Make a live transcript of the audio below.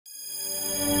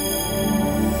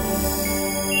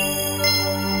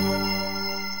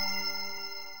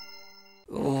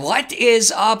What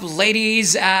is up,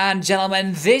 ladies and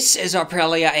gentlemen? This is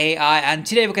Aprilia AI, and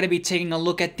today we're going to be taking a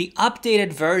look at the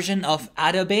updated version of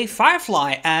Adobe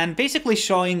Firefly and basically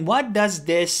showing what does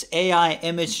this AI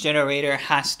image generator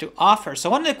has to offer.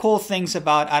 So one of the cool things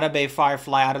about Adobe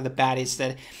Firefly out of the bat is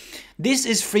that this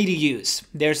is free to use.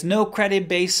 There's no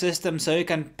credit-based system, so you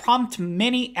can prompt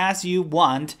many as you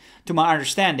want, to my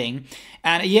understanding.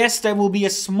 And yes, there will be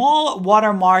a small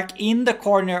watermark in the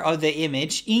corner of the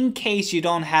image in case you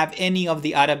don't have any of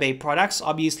the Adobe products.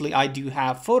 Obviously, I do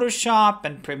have Photoshop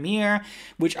and Premiere,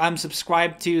 which I'm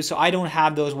subscribed to, so I don't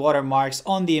have those watermarks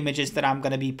on the images that I'm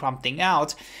going to be prompting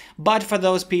out. But for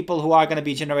those people who are going to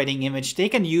be generating image, they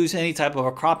can use any type of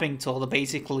a cropping tool to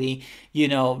basically,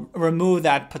 remove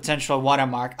that potential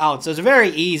watermark out. So it's very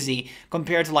easy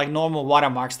compared to like normal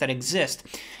watermarks that exist.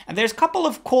 And there's a couple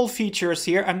of cool features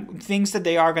here and things that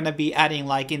they are going to be adding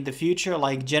like in the future,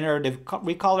 like generative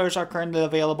recolors are currently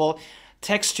available,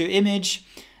 text to image,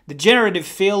 the generative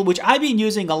fill, which I've been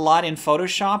using a lot in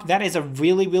Photoshop. That is a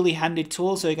really handy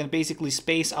tool, so you can basically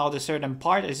space out a certain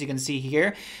part. As you can see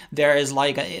here, there is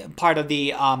like a part of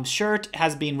the shirt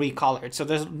has been recolored. So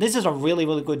this is a really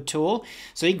good tool.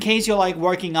 So in case you're like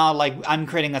working out, like I'm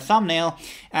creating a thumbnail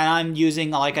and I'm using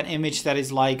like an image that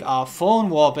is like a phone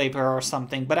wallpaper or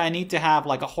something, but I need to have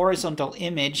like a horizontal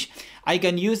image, I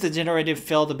can use the generative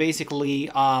fill to basically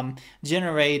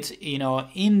generate,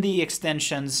 in the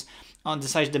extensions on the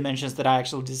size dimensions that I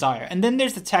actually desire. And then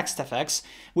there's the text effects,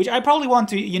 which I probably want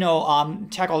to,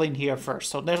 tackle in here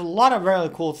first. So there's a lot of really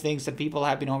cool things that people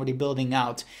have been already building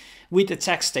out with the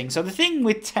texting. So the thing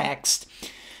with text,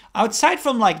 outside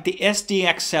from like the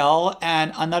SDXL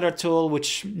and another tool,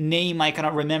 which name I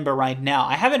cannot remember right now,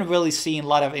 I haven't really seen a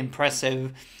lot of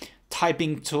impressive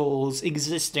typing tools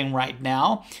existing right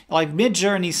now. Like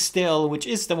Midjourney still, which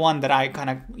is the one that I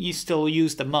still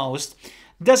use the most,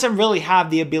 doesn't really have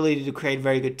the ability to create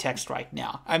very good text right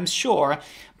now. I'm sure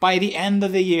by the end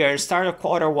of the year, start of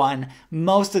Q1,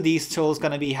 most of these tools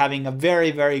going to be having a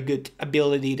very good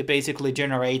ability to basically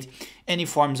generate any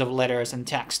forms of letters and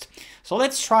text. So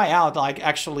let's try out like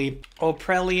actually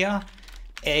Aprilia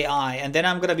AI, and then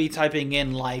I'm going to be typing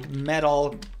in like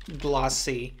metal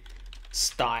glossy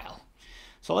style.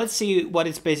 So let's see what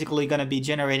it's basically going to be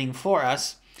generating for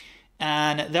us.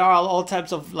 And there are all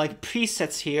types of like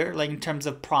presets here, like in terms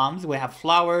of prompts. We have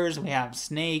flowers, we have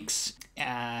snakes,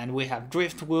 and we have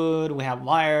driftwood, we have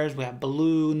wires, we have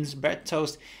balloons, bread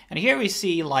toast. And here we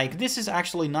see like this is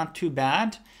actually not too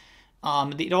bad.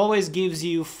 It always gives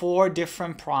you 4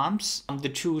 different prompts to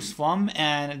choose from,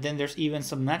 and then there's even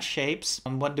some nut shapes.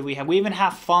 What do we have? We even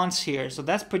have fonts here, so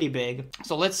that's pretty big.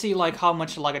 So let's see like how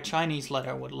much like a Chinese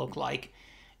letter would look like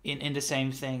in the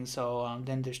same thing. So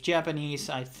then there's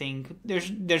Japanese, I think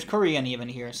there's Korean even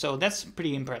here, so that's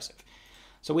pretty impressive.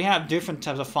 So we have different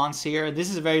types of fonts here.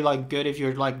 This is very like good if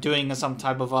you're like doing some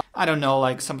type of I don't know,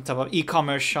 like some type of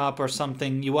e-commerce shop or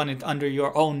something. You want it under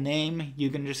your own name, you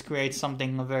can just create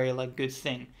something a very like good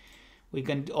thing. We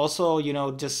can also,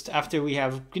 just after we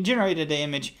have generated the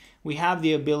image, we have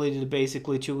the ability to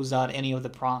basically choose out any of the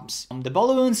prompts. The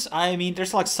balloons, I mean,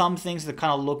 there's like some things that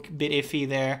kind of look a bit iffy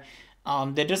there.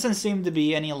 There doesn't seem to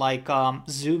be any like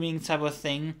zooming type of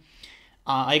thing.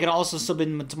 I can also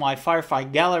submit to my Firefly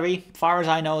gallery. As far as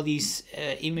I know, these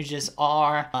images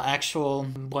are actual,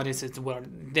 what is it? Well,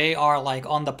 they are like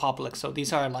on the public. So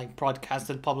these are like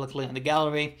broadcasted publicly on the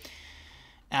gallery.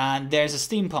 And there's a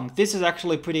steampunk. This is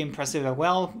actually pretty impressive as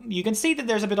well. You can see that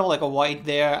there's a bit of like a white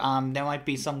there. There might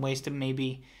be some ways to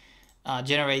maybe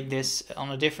generate this on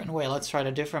a different way. Let's try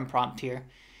a different prompt here.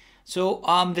 So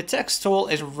the text tool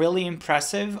is really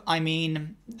impressive. I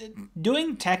mean,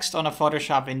 doing text on a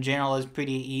Photoshop in general is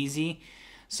pretty easy.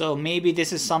 So maybe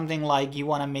this is something like you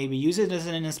want to maybe use it as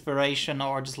an inspiration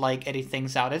or just like edit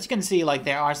things out. As you can see, like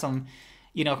there are some,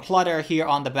 clutter here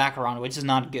on the background, which is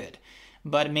not good.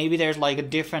 But maybe there's like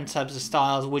different types of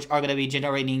styles which are going to be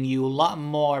generating you a lot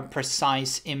more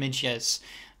precise images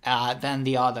than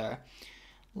the other.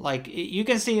 Like you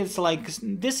can see, it's like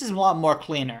this is a lot more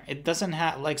cleaner. It doesn't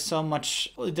have like so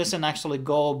much, it doesn't actually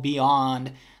go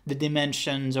beyond the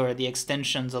dimensions or the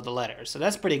extensions of the letters. So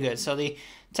that's pretty good. So the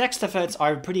text effects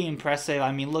are pretty impressive.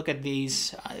 I mean, look at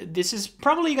these. This is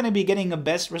probably going to be getting the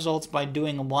best results by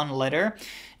doing one letter.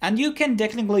 And you can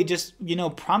technically just,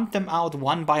 prompt them out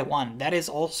one by one. That is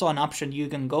also an option you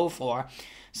can go for.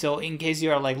 So in case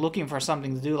you're like looking for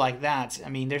something to do like that, I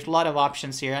mean, there's a lot of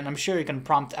options here, and I'm sure you can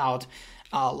prompt out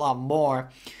a lot more.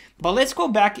 But let's go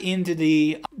back into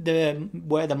the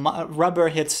where the rubber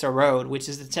hits the road, which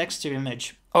is the text to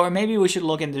image. Or maybe we should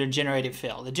look into the generative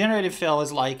fill. The generative fill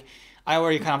is like, I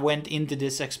already kind of went into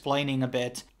this explaining a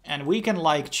bit. And we can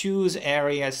like choose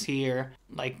areas here,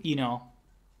 like, you know,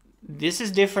 this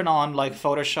is different on like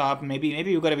Photoshop. Maybe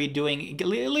you're going to be doing,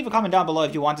 leave a comment down below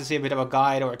if you want to see a bit of a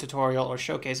guide or a tutorial or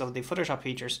showcase of the Photoshop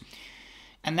features.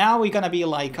 And now we're going to be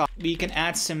like, we can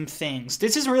add some things.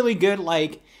 This is really good.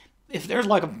 Like if there's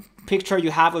like a picture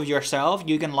you have of yourself,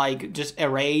 you can like just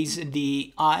erase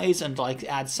the eyes and like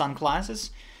add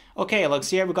sunglasses. Okay, look,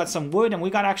 see here we got some wood and we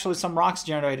got actually some rocks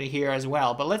generated here as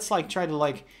well. But let's like try to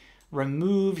like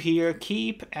remove here,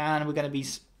 keep, and we're going to be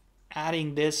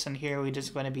adding this, and here we're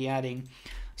just going to be adding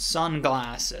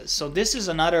sunglasses. So this is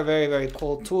another very, very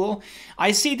cool tool.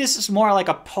 I see this is more like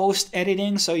a post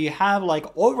editing. So you have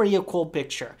like already a cool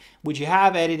picture, which you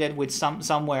have edited with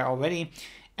somewhere already.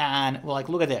 And like,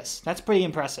 look at this. That's pretty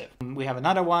impressive. We have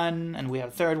another one and we have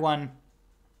a third one.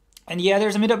 And yeah,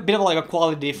 there's a bit of like a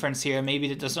quality difference here.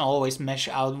 Maybe it doesn't always mesh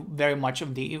out very much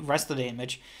of the rest of the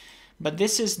image. But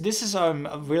this is a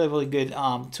really, really good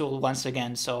tool once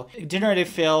again. So generative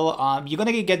fill, you're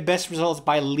going to get best results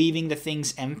by leaving the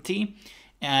things empty.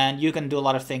 And you can do a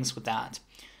lot of things with that.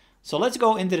 So let's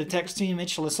go into the text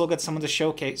image. Let's look at some of the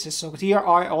showcases. So here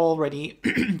are already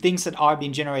things that are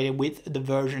being generated with the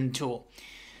version tool.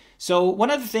 So one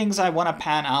of the things I want to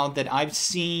pan out that I've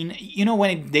seen, you know,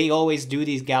 when they always do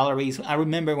these galleries, I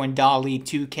remember when DALL-E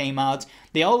 2 came out,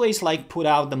 they always like put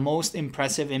out the most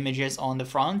impressive images on the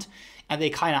front and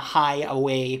they kind of hide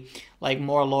away like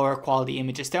more lower quality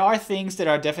images. There are things that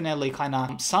are definitely kind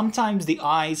of, sometimes the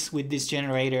eyes with this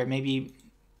generator, maybe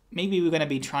we're going to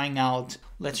be trying out,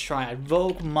 let's try a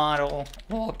Vogue model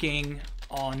walking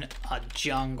on a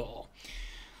jungle.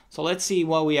 So let's see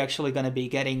what we actually going to be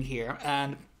getting here.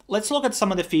 And let's look at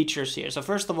some of the features here. So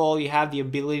first of all, you have the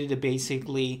ability to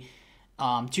basically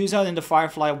choose out in the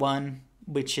Firefly one,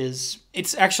 which is,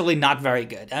 it's actually not very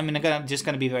good. I mean, I'm just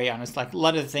going to be very honest. Like a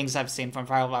lot of the things I've seen from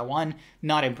Firefly 1,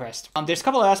 not impressed. There's a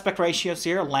couple of aspect ratios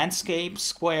here, landscape,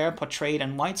 square, portrait,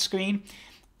 and widescreen.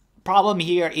 Problem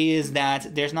here is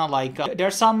that there's not like,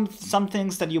 there's some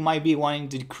things that you might be wanting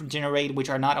to generate which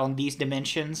are not on these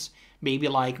dimensions. Maybe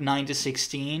like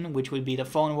 9:16, which would be the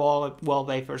phone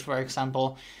wallpapers, for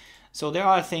example. So there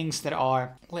are things that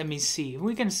are, let me see,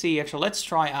 we can see actually, let's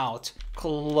try out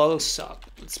close up.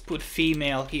 Let's put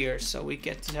female here so we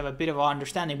get to have a bit of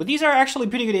understanding. But these are actually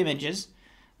pretty good images.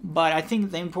 But I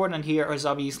think the important here is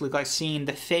obviously like seeing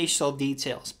the facial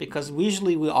details, because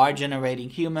usually we are generating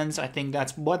humans. I think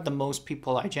that's what the most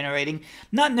people are generating.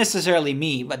 Not necessarily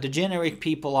me, but the generic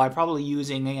people are probably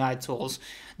using AI tools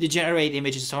to generate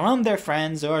images around their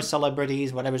friends or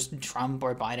celebrities, whatever, Trump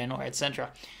or Biden or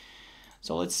etc.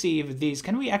 So let's see if these,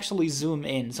 can we actually zoom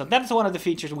in? So that's one of the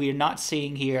features we are not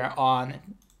seeing here on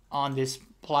this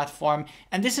platform.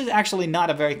 And this is actually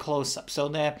not a very close up. So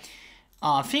the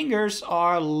fingers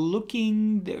are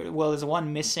looking, well, there's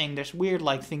one missing. There's weird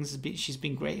like things, she's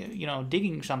been great, you know,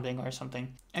 digging something or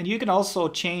something. And you can also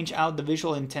change out the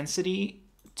visual intensity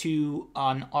to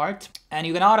an art, and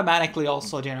you can automatically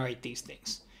also generate these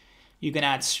things. You can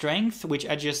add strength, which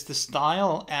adjusts the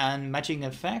style and matching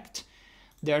effect.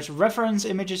 There's reference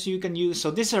images you can use.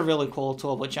 So this is a really cool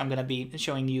tool, which I'm going to be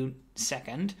showing you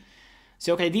second.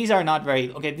 So, okay, these are not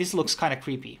very, okay, this looks kind of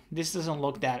creepy. This doesn't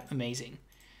look that amazing.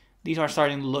 These are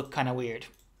starting to look kind of weird,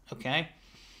 okay?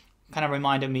 Kind of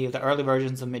reminded me of the early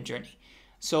versions of Midjourney.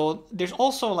 So there's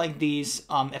also like these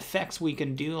effects we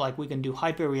can do, like we can do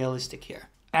hyper-realistic here.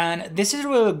 And this is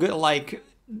really good, like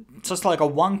just like a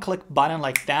one-click button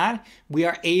like that, we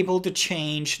are able to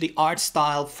change the art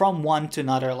style from one to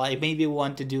another. Like maybe we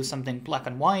want to do something black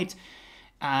and white,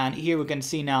 and here we can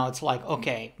see now it's like,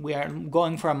 okay, we are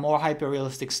going for a more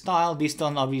hyper-realistic style. These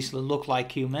don't obviously look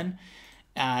like human.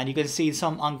 And you can see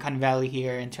some uncanny valley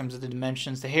here in terms of the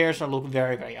dimensions. The hairs are look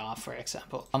very, very off, for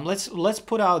example. Let's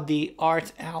put out the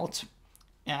art out,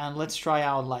 and let's try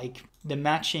out like the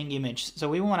matching image. So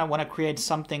we want to create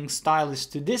something stylish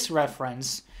to this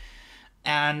reference,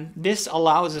 and this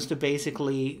allows us to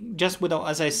basically just with,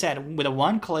 as I said, with a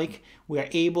one click, we are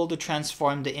able to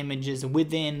transform the images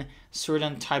within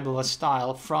certain type of a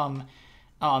style from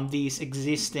these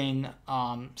existing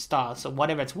styles. So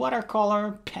whatever it's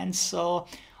watercolor, pencil,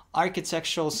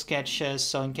 architectural sketches.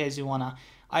 So in case you wanna,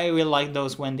 I really like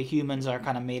those when the humans are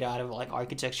kind of made out of like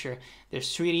architecture.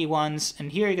 There's 3D ones,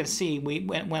 and here you can see we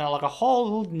went like a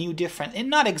whole new different, and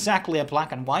not exactly a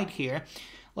black and white here.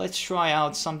 Let's try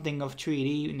out something of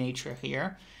 3D nature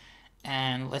here,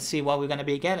 and let's see what we're gonna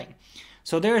be getting.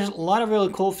 So there's a lot of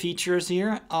really cool features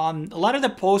here. A lot of the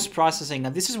post-processing,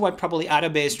 and this is what probably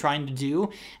Adobe is trying to do,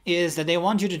 is that they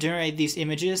want you to generate these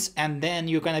images and then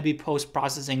you're going to be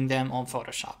post-processing them on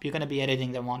Photoshop. You're going to be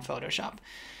editing them on Photoshop.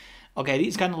 Okay,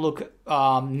 these kind of look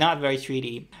not very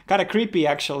 3D. Kind of creepy,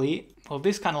 actually. Well,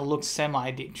 this kind of looks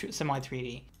semi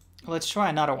 3D. Let's try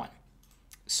another one.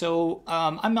 So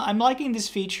I'm liking this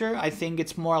feature. I think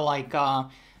it's more like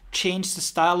change the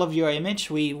style of your image.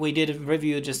 We did a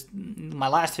review just my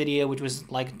last video, which was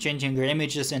like changing your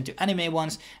images into anime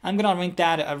ones. I'm gonna link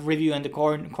that a review in the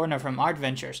corner from Art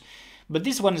Ventures. But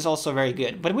this one is also very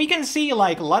good. But we can see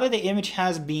like a lot of the image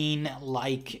has been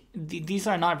like, these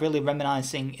are not really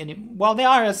reminiscing, well, they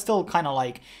are still kind of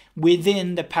like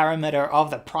within the parameter of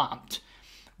the prompt.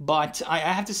 But I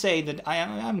have to say that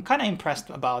I'm kind of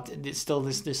impressed about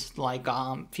this like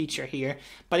feature here.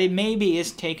 But it maybe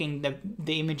is taking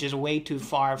the images way too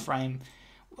far from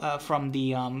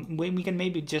the we can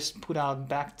maybe just put out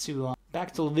back to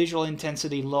visual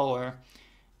intensity lower,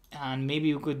 and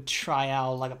maybe we could try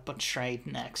out like a portrait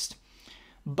next.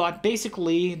 But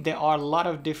basically there are a lot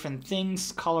of different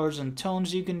things, colors and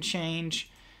tones you can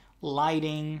change,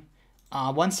 lighting.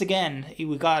 Once again,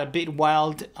 we got a bit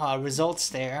wild results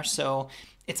there, so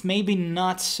it's maybe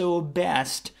not so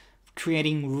best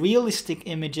creating realistic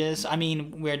images. I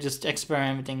mean, we're just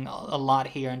experimenting a lot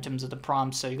here in terms of the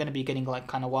prompts, so you're going to be getting like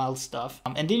kind of wild stuff.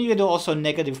 And then you can do also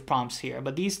negative prompts here,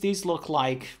 but these look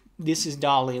like this is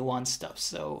DALL-E 1 stuff,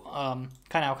 so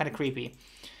kind of creepy.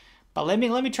 But let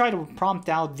me try to prompt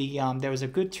out the there was a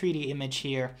good 3D image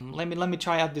here. Let me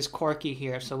try out this Corky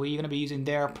here. So we're going to be using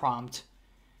their prompt.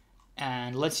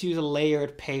 And let's use a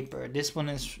layered paper. This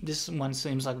one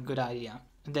seems like a good idea.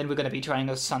 And then we're going to be trying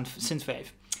a synthwave.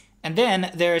 And then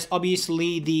there's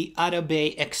obviously the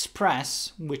Adobe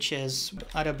Express, which is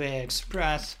Adobe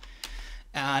Express.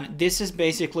 And this is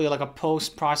basically like a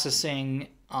post-processing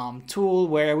tool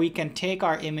where we can take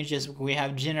our images we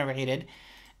have generated,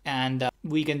 and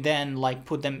we can then like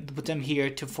put them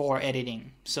here for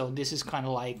editing. So this is kind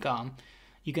of like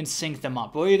you can sync them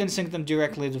up, or you can sync them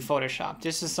directly to Photoshop.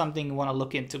 This is something you want to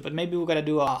look into, but maybe we're gonna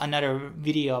do another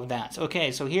video of that.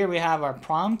 Okay, so here we have our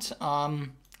prompt.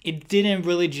 It didn't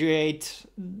really create,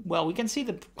 well, we can see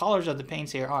the colors of the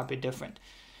paints here are a bit different.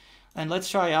 And let's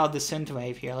try out the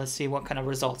synthwave here. Let's see what kind of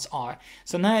results are.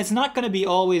 So now it's not going to be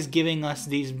always giving us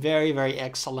these very, very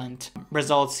excellent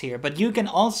results here, but you can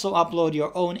also upload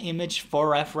your own image for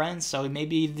reference. So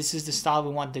maybe this is the style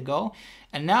we want to go.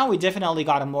 And now we definitely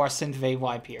got a more synthwave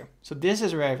vibe here. So this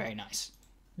is very, very nice.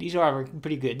 These are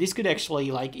pretty good. This could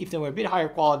actually, like, if they were a bit higher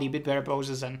quality, a bit better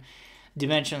poses and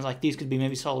dimensions, like these could be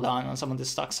maybe sold on some of the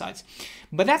stock sites.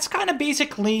 But that's kind of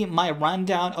basically my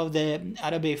rundown of the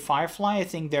Adobe Firefly. I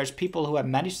think there's people who have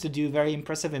managed to do very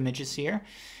impressive images here.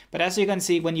 But as you can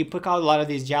see, when you pick out a lot of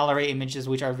these gallery images,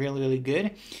 which are really, really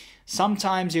good,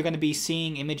 sometimes you're going to be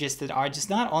seeing images that are just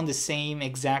not on the same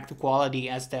exact quality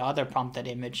as the other prompted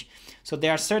image. So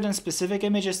there are certain specific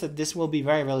images that this will be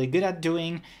very, really good at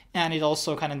doing, and it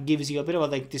also kind of gives you a bit of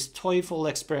like this toyful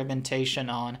experimentation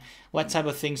on what type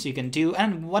of things you can do.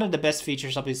 And one of the best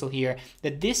features obviously here,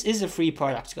 that this is a free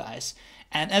product, guys.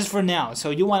 And as for now, so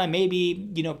you want to maybe,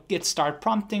 you know, start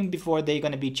prompting before they're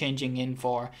going to be changing in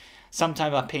for some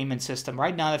type of payment system.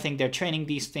 Right now, I think they're training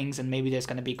these things, and maybe there's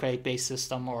going to be credit-based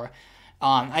system, or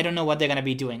I don't know what they're going to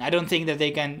be doing. I don't think that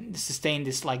they can sustain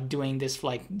this, like doing this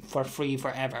like for free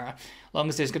forever. As long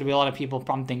as there's going to be a lot of people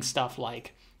prompting stuff,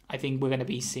 like I think we're going to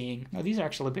be seeing. Oh, these are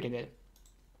actually pretty good.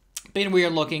 Bit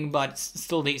weird looking, but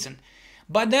still decent.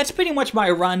 But that's pretty much my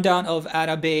rundown of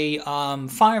Adobe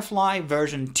Firefly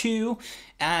version 2.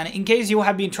 And in case you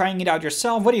have been trying it out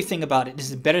yourself, what do you think about it?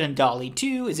 Is it better than DALL-E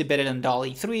 2? Is it better than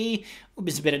DALL-E 3?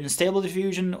 Is it better than Stable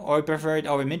Diffusion or preferred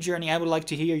over Midjourney? I would like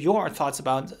to hear your thoughts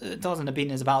and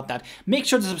opinions about that. Make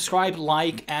sure to subscribe,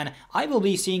 like, and I will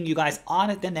be seeing you guys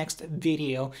on the next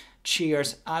video.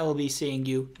 Cheers. I will be seeing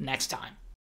you next time.